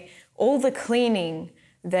day, all the cleaning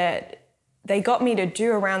that they got me to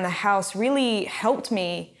do around the house really helped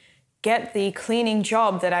me get the cleaning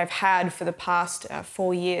job that I've had for the past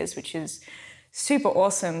 4 years, which is super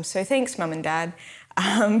awesome. So thanks, Mum and Dad.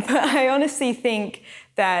 But I honestly think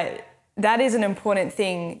that is an important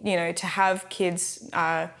thing, to have kids,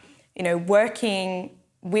 working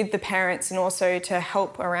with the parents and also to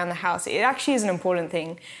help around the house, it actually is an important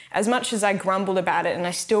thing. As much as I grumbled about it, and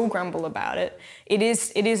I still grumble about it, it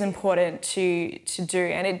is important to do,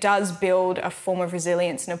 and it does build a form of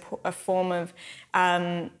resilience and a form of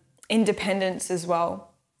independence as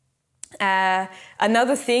well.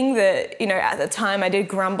 Another thing that, at the time I did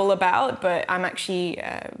grumble about, but I'm actually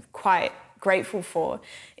quite grateful for,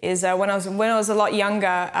 is when I was a lot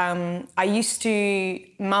younger, I used to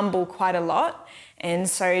mumble quite a lot. And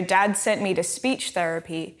so Dad sent me to speech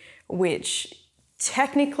therapy, which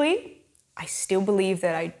technically I still believe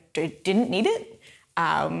that I didn't need it.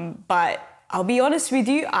 But I'll be honest with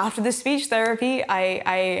you, after the speech therapy,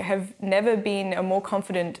 I have never been a more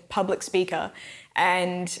confident public speaker.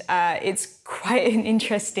 And it's quite an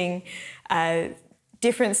interesting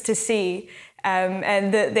difference to see.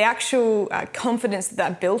 And the actual confidence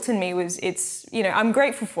that built in me I'm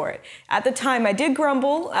grateful for it. At the time I did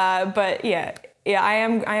grumble, but yeah, I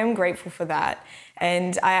am grateful for that.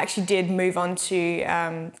 And I actually did move on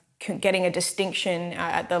to getting a distinction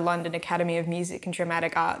at the London Academy of Music and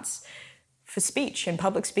Dramatic Arts for speech and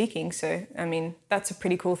public speaking. So, I mean, that's a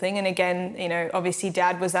pretty cool thing. And again, obviously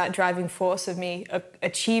Dad was that driving force of me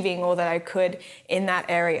achieving all that I could in that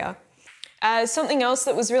area. Something else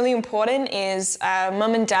that was really important is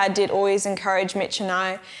Mum and Dad did always encourage Mitch and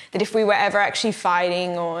I that if we were ever actually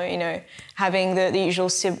fighting or, having the usual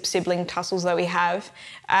sibling tussles that we have,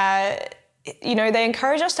 they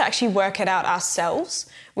encourage us to actually work it out ourselves,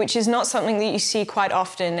 which is not something that you see quite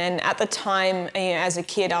often. And at the time, as a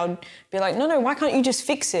kid, I would be like, no, why can't you just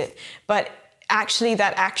fix it? But actually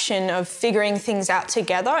that action of figuring things out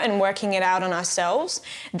together and working it out on ourselves,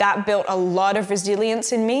 that built a lot of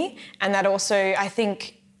resilience in me. And that also, I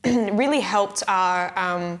think, really helped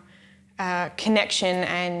our connection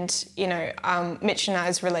and, Mitch and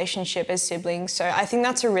I's relationship as siblings. So I think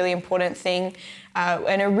that's a really important thing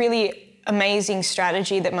and a really amazing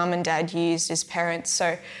strategy that Mum and Dad used as parents.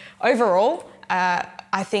 So overall,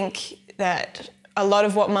 I think that a lot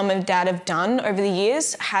of what Mum and Dad have done over the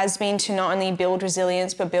years has been to not only build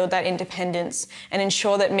resilience, but build that independence and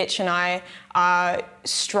ensure that Mitch and I are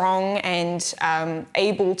strong and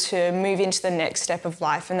able to move into the next step of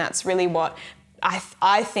life. And that's really what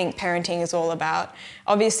I think parenting is all about.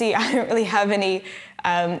 Obviously, I don't really have any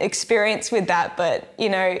experience with that, but,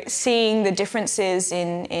 seeing the differences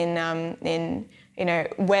in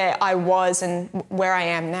where I was and where I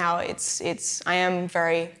am now, I am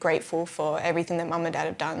very grateful for everything that Mum and Dad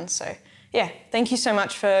have done. So yeah, thank you so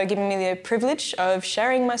much for giving me the privilege of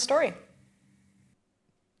sharing my story.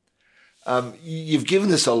 You've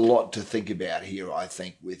given us a lot to think about here, I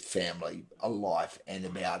think, with family, life, and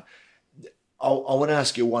about, I want to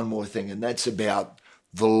ask you one more thing, and that's about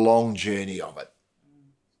the long journey of it.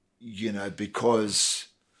 Because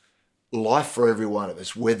life for every one of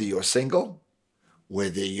us, whether you're single,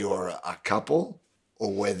 whether you're a couple,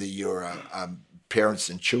 or whether you're parents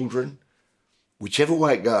and children, whichever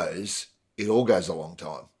way it goes, it all goes a long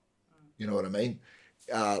time. You know what I mean?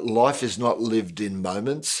 Life is not lived in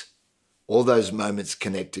moments. All those moments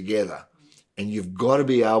connect together. And you've got to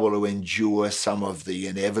be able to endure some of the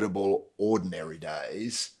inevitable ordinary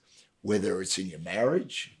days, whether it's in your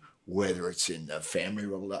marriage, whether it's in the family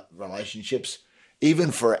relationships,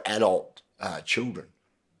 even for adult children.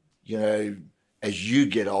 As you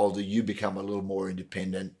get older, you become a little more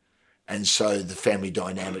independent. And so the family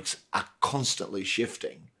dynamics are constantly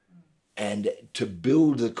shifting. And to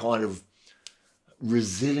build the kind of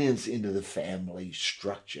resilience into the family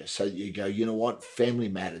structure so that you go, you know what, family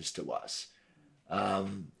matters to us.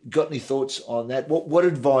 Got any thoughts on that? What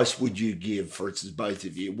advice would you give, for instance, both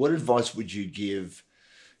of you, what advice would you give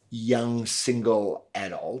young single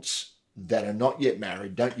adults that are not yet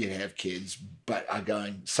married, don't yet have kids, but are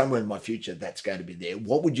going somewhere in my future that's going to be there?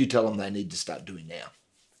 What would you tell them they need to start doing now?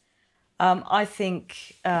 I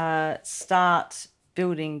think start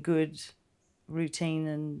building good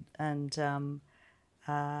routine and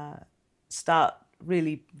start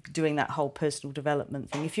really doing that whole personal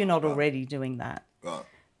development thing if you're not already doing that. Right.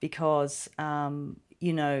 Because,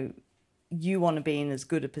 you want to be in as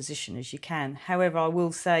good a position as you can. However, I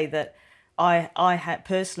will say that I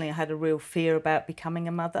had a real fear about becoming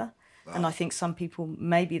a mother. Right. And I think some people,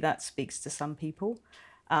 maybe that speaks to some people.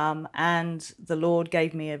 And the Lord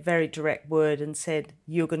gave me a very direct word and said,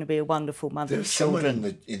 you're going to be a wonderful mother of children.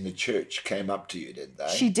 Someone in the church came up to you, didn't they?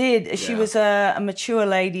 She did. Yeah. She was a mature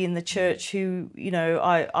lady in the church who,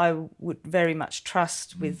 I would very much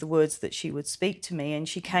trust with the words that she would speak to me. And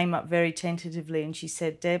she came up very tentatively and she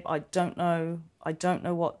said, Deb, I don't know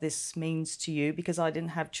what this means to you, because I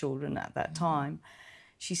didn't have children at that time.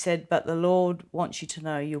 she said, but the Lord wants you to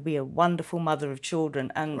know you'll be a wonderful mother of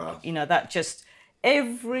children. And, you know, that just,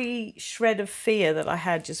 every shred of fear that I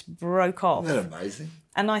had just broke off. Isn't that amazing?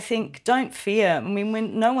 And I think, don't fear. I mean,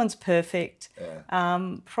 when no one's perfect,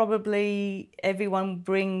 probably everyone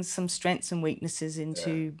brings some strengths and weaknesses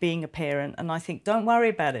into being a parent. And I think, don't worry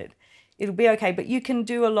about it. It'll be okay. But you can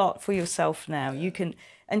do a lot for yourself now. You can,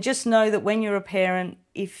 and just know that when you're a parent,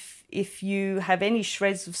 if you have any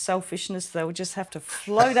shreds of selfishness, they'll just have to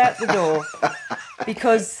float out the door,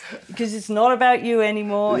 because it's not about you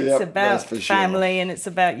anymore. It's about family, and it's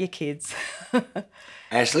about your kids.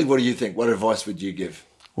 Ashley, what do you think? What advice would you give?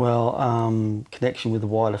 Well, connection with the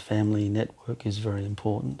wider family network is very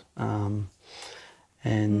important. I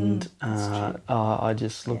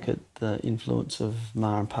just look at the influence of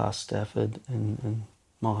Ma and Pa Stafford and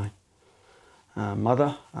my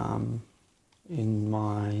mother in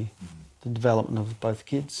the development of both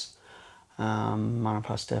kids. Ma and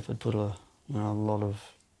Pa Stafford put a lot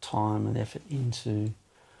of time and effort into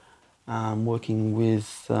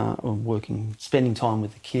spending time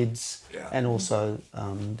with the kids, and also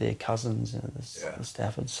their cousins, the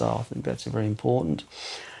Staffords. So I think that's very important.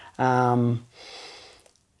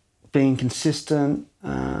 Being consistent,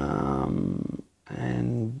 but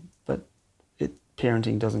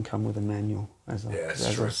parenting doesn't come with a manual, as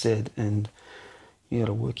I said, and you got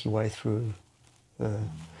to work your way through the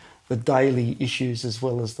daily issues as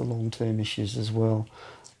well as the long-term issues as well.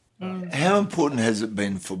 How important has it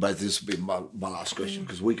been for both? This will be my last question,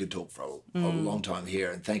 because we could talk for a long time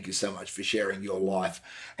here, and thank you so much for sharing your life,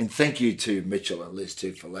 and thank you to Mitchell and Liz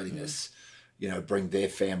too for letting us, bring their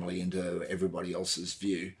family into everybody else's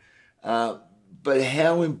view. But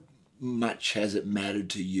how much has it mattered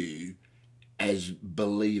to you as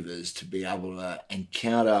believers to be able to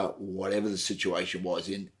encounter whatever the situation was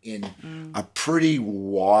in a pretty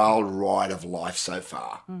wild ride of life so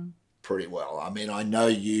far? Pretty well. I mean, I know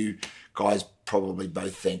you guys probably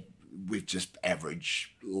both think we've just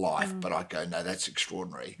average life, but I go, no, that's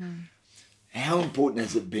extraordinary. How important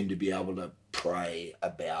has it been to be able to pray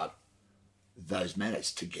about those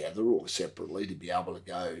matters together or separately, to be able to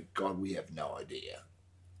go, God, we have no idea?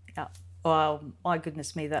 Yeah. Well, my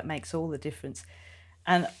goodness me, that makes all the difference.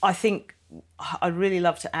 And I think I'd really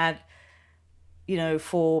love to add,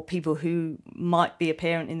 for people who might be a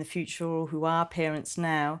parent in the future or who are parents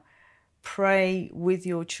now, pray with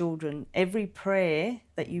your children. Every prayer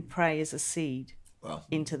that you pray is a seed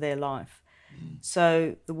into their life.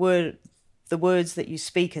 So the words that you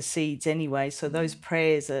speak are seeds anyway. So those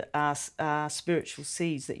prayers are spiritual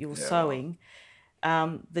seeds that you're sowing.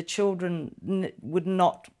 The children would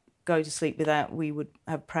not go to sleep without we would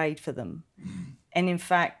have prayed for them. And in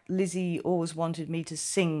fact, Lizzie always wanted me to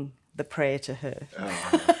sing the prayer to her.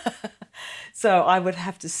 So I would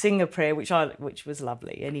have to sing a prayer, which was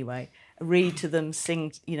lovely anyway. Read to them,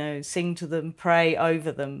 sing to them, pray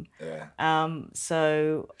over them.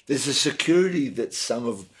 So there's a security that some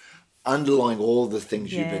of underlying all the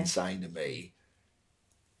things you've been saying to me.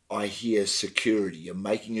 I hear security. You're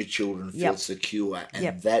making your children feel secure,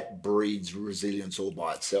 and that breeds resilience all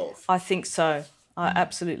by itself. I think so. I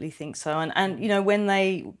absolutely think so. And when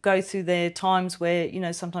they go through their times where,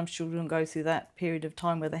 sometimes children go through that period of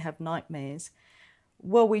time where they have nightmares,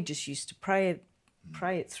 well, we just used to pray it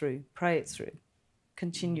through,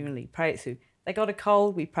 continually pray it through. They got a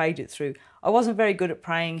cold, we prayed it through. I wasn't very good at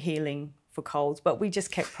praying healing for colds, but we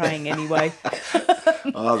just kept praying anyway.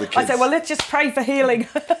 The kids. I said, well, let's just pray for healing.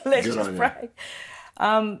 Let's just pray.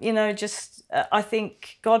 I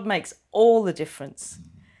think God makes all the difference,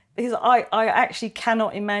 because I actually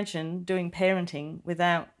cannot imagine doing parenting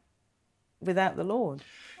without the Lord.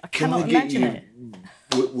 I cannot imagine it.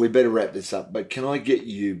 We better wrap this up, but can I get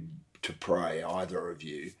you to pray, either of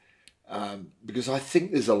you? Because I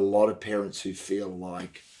think there's a lot of parents who feel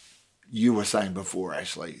like you were saying before,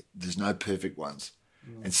 Ashley, there's no perfect ones.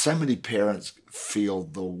 And so many parents feel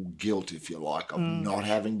the guilt, if you like, of not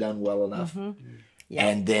having done well enough.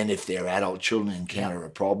 And then if their adult children encounter a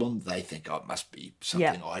problem, they think, oh, it must be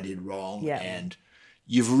something I did wrong. And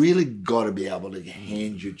you've really got to be able to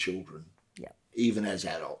hand your children, even as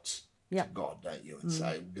adults, to God, don't you? And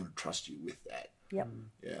say, we're going to trust you with that.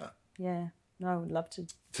 Yeah. No, I'd love to.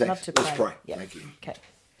 Thanks. Love to pray. Let's pray. Yeah. Thank you. Okay.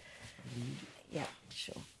 Yeah,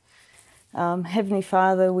 sure. Heavenly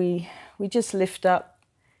Father, we just lift up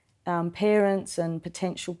parents and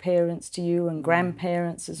potential parents to you, and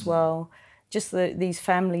grandparents as well. Just these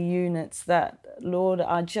family units that, Lord,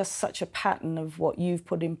 are just such a pattern of what you've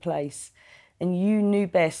put in place. And you knew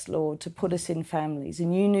best, Lord, to put us in families.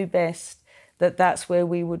 And you knew best that that's where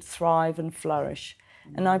we would thrive and flourish.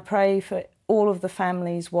 And I pray for all of the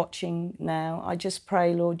families watching now, I just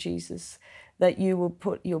pray, Lord Jesus, that you will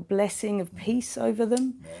put your blessing of peace over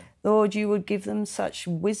them. Amen. Lord, you would give them such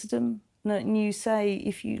wisdom. And you say,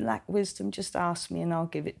 if you lack wisdom, just ask me and I'll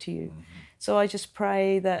give it to you. Mm-hmm. So I just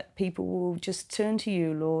pray that people will just turn to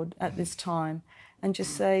you, Lord, at this time and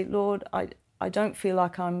just say, Lord, I don't feel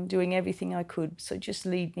like I'm doing everything I could, so just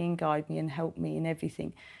lead me and guide me and help me in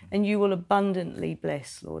everything. And you will abundantly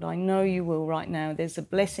bless, Lord. I know you will right now. There's a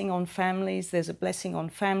blessing on families. There's a blessing on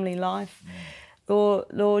family life.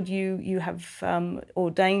 Lord, you have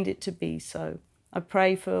ordained it to be so. I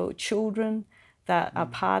pray for children that are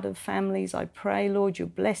part of families. I pray, Lord, your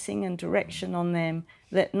blessing and direction on them.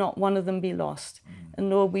 Let not one of them be lost. And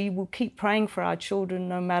Lord, we will keep praying for our children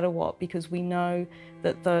no matter what, because we know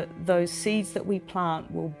that those seeds that we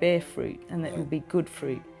plant will bear fruit, and that will be good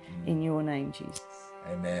fruit in your name, Jesus.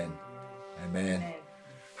 Amen. Amen.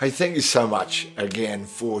 Hey, thank you so much again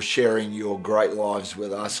for sharing your great lives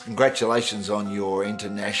with us. Congratulations on your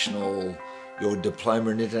diploma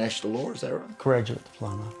in international law, is that right? Graduate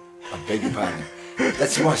diploma. I beg your pardon.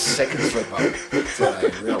 That's my second slip up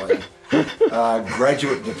today, really.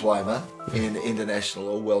 Graduate diploma in international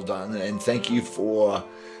law, well done. And thank you for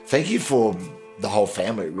the whole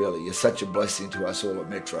family, really. You're such a blessing to us all at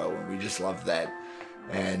Metro, and we just love that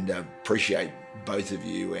and appreciate both of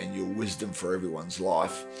you and your wisdom for everyone's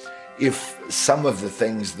life. If some of the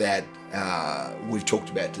things that we've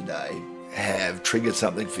talked about today have triggered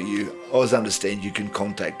something for you, I always understand you can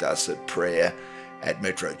contact us at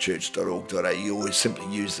prayer@metrochurch.org.au, or simply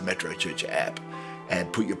use the Metro Church app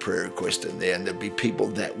and put your prayer request in there, and there'll be people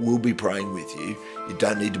that will be praying with you. You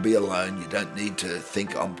don't need to be alone. You don't need to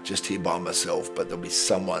think I'm just here by myself, but there'll be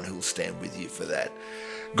someone who'll stand with you for that.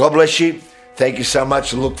 God bless you. Thank you so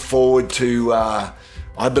much. Look forward to, I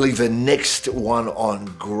believe the next one on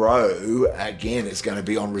Grow, again, is going to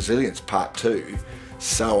be on Resilience Part 2.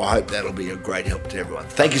 So I hope that'll be a great help to everyone.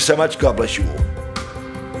 Thank you so much. God bless you all.